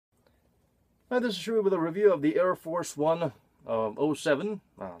This is Shui with a review of the Air Force One '07,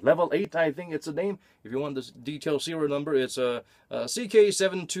 Level 8, I think it's the name. If you want this detailed serial number, it's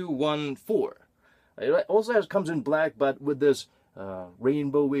CK7214. It also comes in black, but with this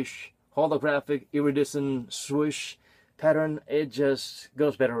rainbowish, holographic, iridescent swoosh pattern. It just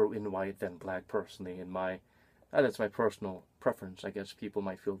goes better in white than black, personally. That's my personal preference. I guess people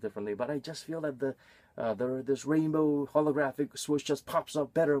might feel differently, but I just feel that this rainbow holographic swoosh just pops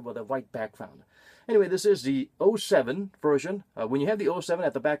up better with a white background. Anyway, this is the '07 version. When you have the '07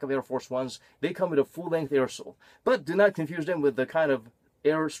 at the back of Air Force Ones, they come with a full-length airsole. But do not confuse them with the kind of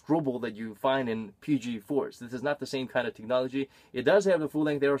air strobel that you find in PG4s. This is not the same kind of technology. It does have the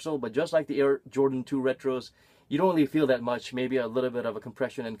full-length airsole, but just like the Air Jordan 2 Retros, you don't really feel that much. Maybe a little bit of a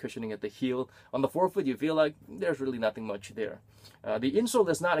compression and cushioning at the heel. On the forefoot, you feel like there's really nothing much there. The insole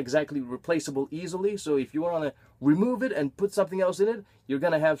is not exactly replaceable easily, so if you want to remove it and put something else in it, you're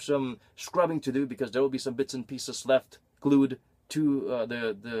going to have some scrubbing to do, because there will be some bits and pieces left glued to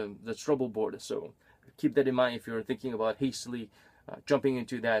the strobel board. So keep that in mind if you're thinking about hastily jumping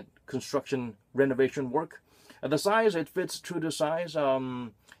into that construction renovation work. The size, it fits true to size.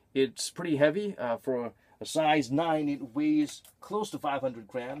 It's pretty heavy. For a size 9, it weighs close to 500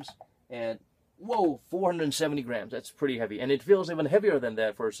 grams. And whoa, 470 grams. That's pretty heavy. And it feels even heavier than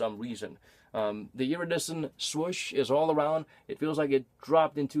that for some reason. The iridescent swoosh is all around. It feels like it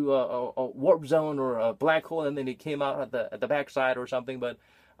dropped into a warp zone or a black hole, and then it came out at the backside or something. But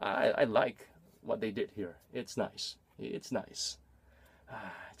I like what they did here. It's nice. It's nice.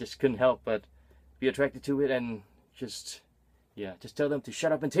 Just couldn't help but be attracted to it, and just tell them to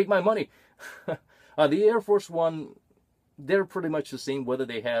shut up and take my money. The Air Force One, they're pretty much the same, whether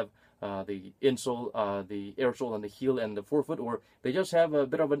they have the insole, the airsole on the heel and the forefoot, or they just have a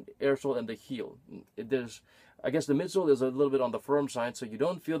bit of an airsole and the heel. I guess the midsole is a little bit on the firm side, so you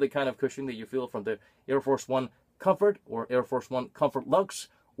don't feel the kind of cushioning that you feel from the Air Force One Comfort or Air Force One Comfort Luxe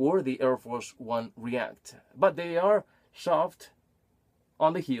or the Air Force One React. But they are soft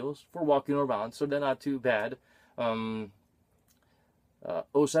on the heels for walking around, so they're not too bad. '07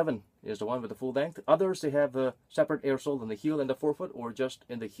 is the one with the full length. Others, they have a separate airsole in the heel and the forefoot, or just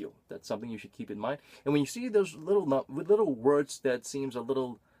in the heel. That's something you should keep in mind. And when you see those little words that seems a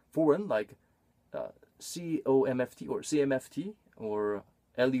little foreign, like COMFT or CMFT or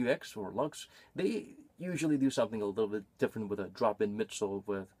LUX or Lux, they usually do something a little bit different with a drop-in midsole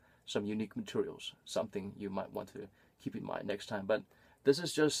with some unique materials. Something you might want to keep in mind next time. But this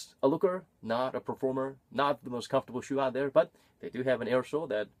is just a looker, not a performer, not the most comfortable shoe out there, but they do have an airsole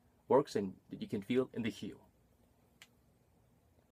that works and you can feel in the heel.